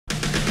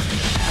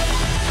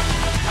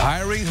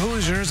Hiring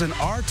Hoosiers, an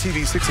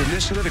RTV6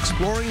 initiative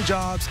exploring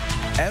jobs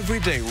every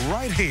day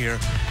right here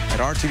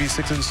at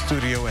RTV6 in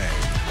Studio A.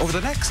 Over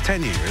the next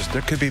 10 years,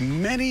 there could be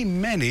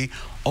many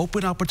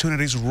open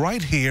opportunities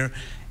right here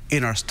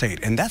in our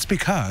state. And that's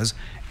because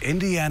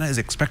Indiana is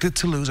expected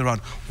to lose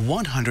around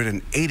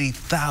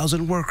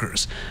 180,000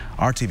 workers.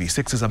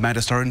 RTV6's Amanda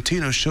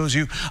Starantino shows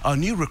you a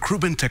new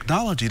recruitment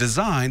technology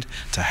designed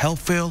to help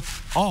fill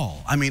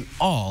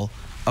all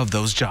of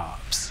those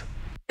jobs.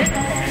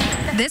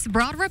 This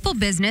Broad Ripple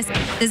business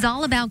is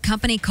all about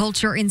company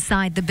culture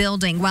inside the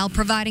building while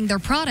providing their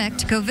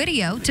product,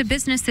 Covideo, to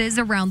businesses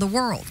around the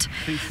world.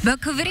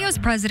 But Covideo's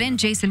president,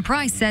 Jason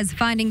Price, says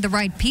finding the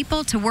right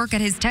people to work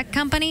at his tech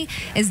company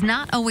is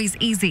not always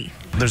easy.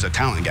 There's a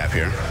talent gap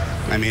here.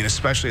 I mean,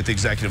 especially at the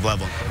executive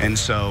level. And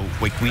so,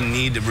 we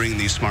need to bring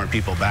these smart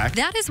people back.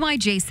 That is why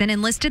Jason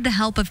enlisted the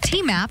help of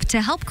TMAP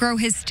to help grow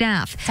his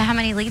staff. So how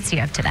many leads do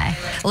you have today?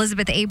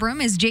 Elizabeth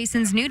Abram is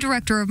Jason's new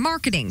director of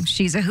marketing.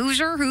 She's a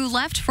Hoosier who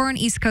left for an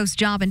East Coast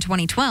job in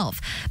 2012.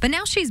 But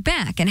now she's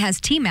back and has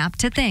TMAP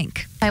to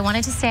thank. I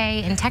wanted to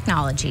stay in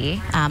technology.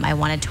 I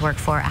wanted to work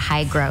for a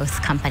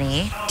high-growth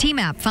company.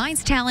 TMAP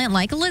finds talent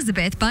like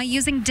Elizabeth by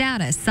using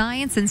data,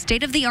 science, and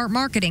state-of-the-art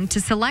marketing to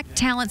select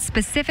talent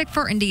specific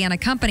for Indiana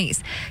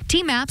companies.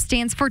 TMAP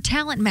stands for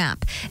Talent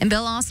Map, and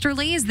Bill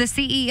Osterly is the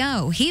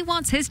CEO. He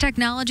wants his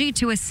technology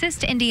to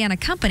assist Indiana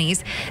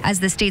companies as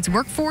the state's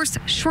workforce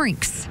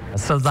shrinks.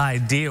 So the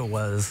idea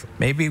was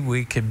maybe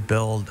we could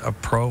build a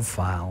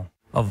profile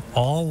of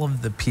all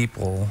of the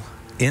people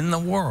in the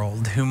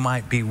world who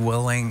might be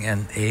willing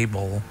and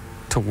able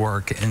to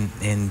work in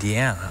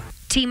Indiana.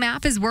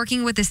 TMAP is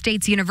working with the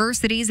state's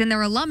universities and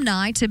their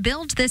alumni to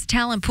build this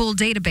talent pool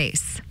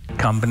database.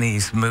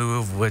 Companies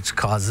move, which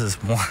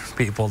causes more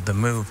people to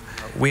move.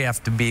 We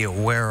have to be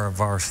aware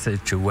of our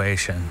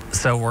situation.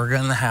 So we're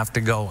going to have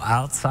to go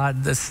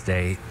outside the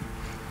state,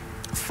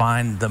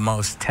 find the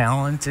most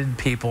talented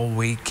people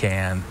we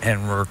can,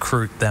 and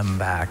recruit them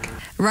back.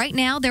 Right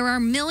now, there are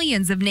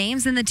millions of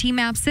names in the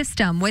TMAP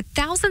system, with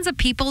thousands of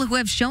people who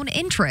have shown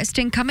interest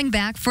in coming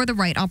back for the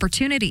right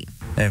opportunity.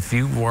 If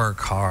you work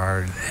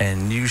hard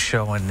and you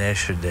show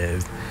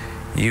initiative,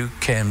 you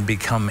can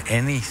become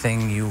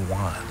anything you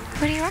want.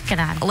 What are you working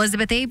on?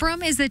 Elizabeth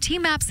Abram is a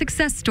TMAP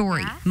success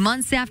story. Yeah.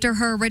 Months after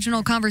her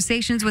original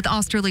conversations with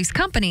Osterly's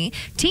company,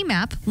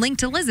 TMAP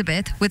linked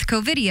Elizabeth with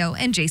Covideo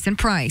and Jason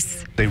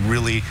Price. They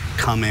really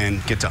come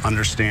in, get to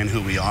understand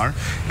who we are,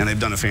 and they've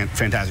done a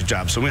fantastic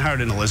job. So we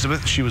hired in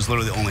Elizabeth. She was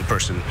literally the only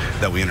person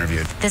that we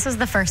interviewed. This was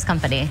the first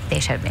company they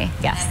showed me.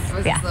 Yes.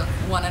 Was yeah. the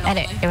one and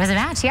only? It was a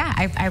match, yeah.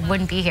 I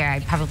wouldn't be here.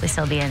 I'd probably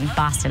still be in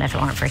Boston if it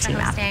weren't for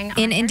TMAP.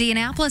 In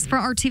Indianapolis for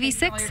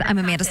RTV6, I'm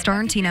Amanda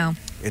Starantino.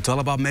 It's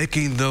all about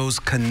making those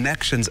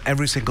connections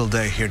every single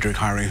day here during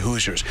Hiring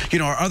Hoosiers. You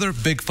know, our other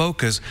big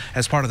focus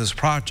as part of this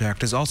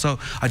project is also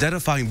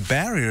identifying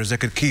barriers that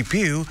could keep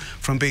you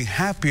from being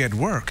happy at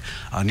work.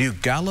 A new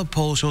Gallup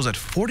poll shows that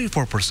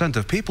 44%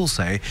 of people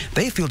say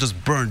they feel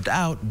just burned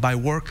out by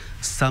work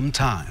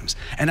sometimes.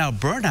 And now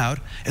burnout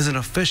is an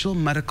official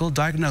medical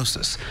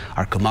diagnosis.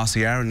 Our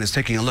Kamasi Aaron is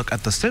taking a look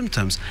at the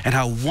symptoms and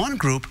how one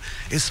group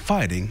is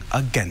fighting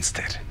against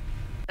it.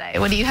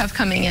 What do you have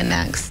coming in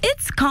next?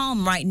 It's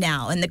calm right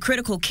now in the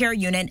critical care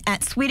unit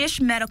at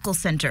Swedish Medical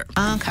Center.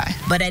 Okay.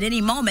 But at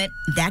any moment,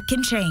 that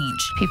can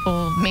change.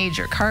 People,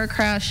 major car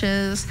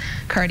crashes,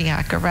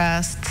 cardiac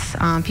arrests,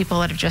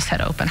 people that have just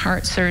had open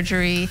heart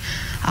surgery,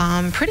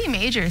 pretty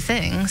major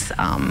things.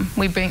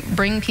 We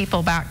bring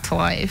people back to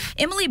life.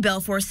 Emily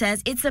Belfour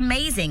says it's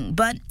amazing,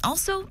 but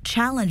also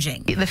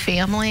challenging. The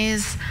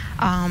families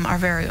are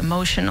very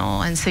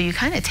emotional, and so you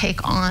kind of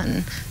take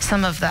on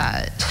some of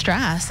that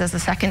stress as a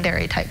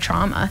secondary type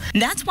trauma.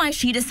 That's why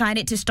she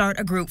decided to start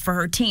a group for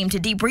her team to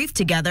debrief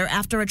together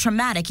after a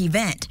traumatic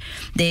event.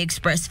 They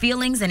express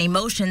feelings and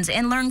emotions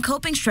and learn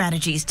coping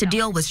strategies to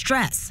deal with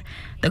stress.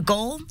 The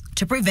goal,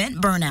 to prevent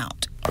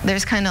burnout.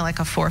 There's kind of like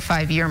a 4 or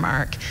 5 year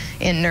mark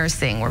in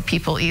nursing where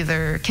people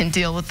either can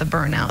deal with the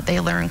burnout, they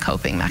learn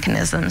coping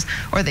mechanisms,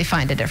 or they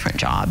find a different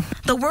job.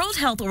 The World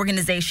Health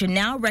Organization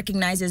now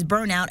recognizes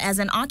burnout as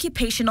an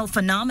occupational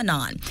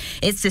phenomenon.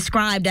 It's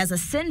described as a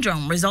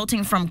syndrome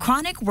resulting from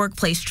chronic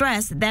workplace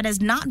stress that has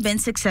not been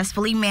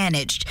successfully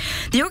managed.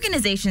 The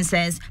organization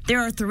says there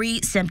are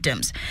 3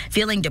 symptoms: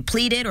 feeling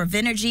depleted or of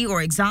energy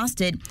or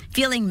exhausted,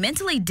 feeling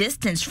mentally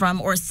distanced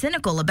from or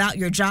cynical about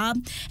your job,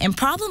 and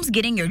problems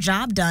getting your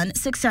job done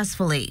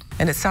successfully.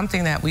 And it's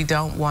something that we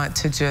don't want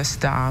to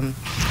just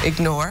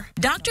ignore.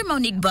 Dr.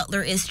 Monique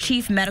Butler is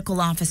Chief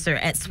Medical Officer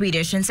at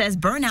Swedish and says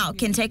burnout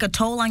can take a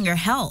toll on your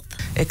health.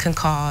 It can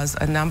cause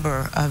a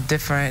number of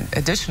different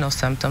additional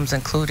symptoms,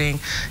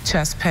 including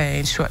chest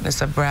pain,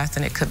 shortness of breath,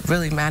 and it could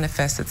really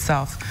manifest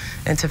itself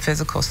into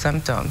physical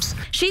symptoms.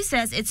 She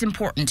says it's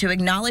important to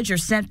acknowledge your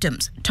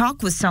symptoms,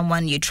 talk with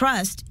someone you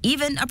trust,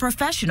 even a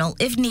professional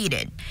if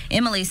needed.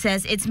 Emily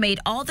says it's made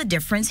all the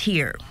difference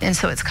here. And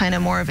so it's kind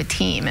of more of a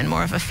team and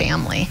more of a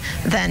family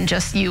than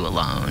just you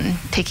alone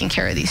taking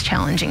care of these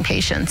challenging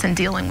patients and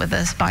dealing with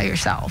this by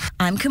yourself.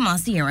 I'm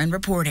Kamasi Aaron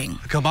reporting.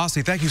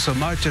 Kamasi, thank you so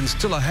much. And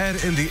still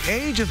ahead in the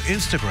age age of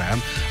Instagram,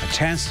 a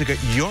chance to get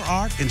your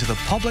art into the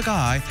public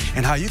eye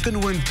and how you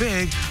can win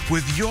big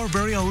with your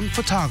very own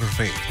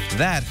photography.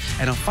 That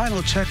and a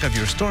final check of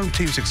your Storm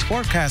Team 6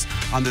 forecast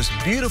on this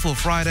beautiful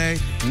Friday,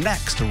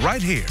 next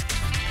right here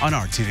on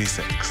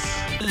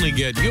RTV6. Only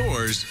get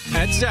yours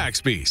at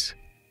Zaxby's.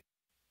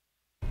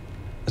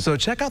 So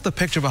check out the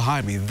picture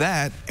behind me.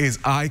 That is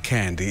eye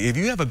candy. If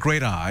you have a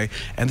great eye,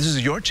 and this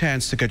is your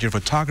chance to get your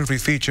photography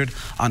featured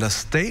on a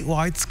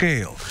statewide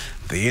scale,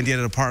 the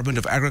Indiana Department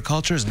of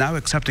Agriculture is now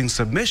accepting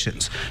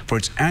submissions for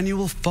its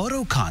annual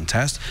photo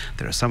contest.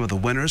 There are some of the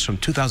winners from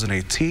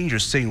 2018 you're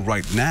seeing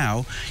right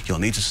now. You'll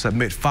need to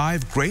submit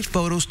 5 great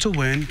photos to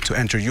win. To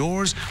enter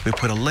yours, we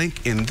put a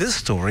link in this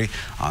story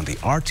on the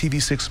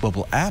RTV6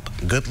 mobile app.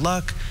 Good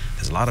luck.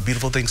 There's a lot of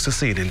beautiful things to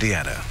see in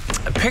Indiana.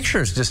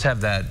 Pictures just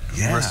have that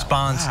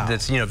response. Wow.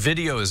 That's, you know,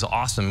 video is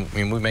awesome. I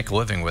mean, we make a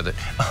living with it.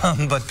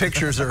 But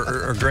pictures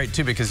are great,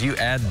 too, because you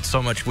add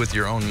so much with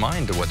your own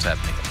mind to what's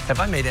happening. Have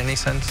I made any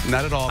sense?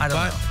 Not at all. I don't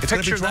know. It's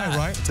going to be dry, that.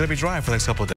 right? It's going to be dry for the next couple of days.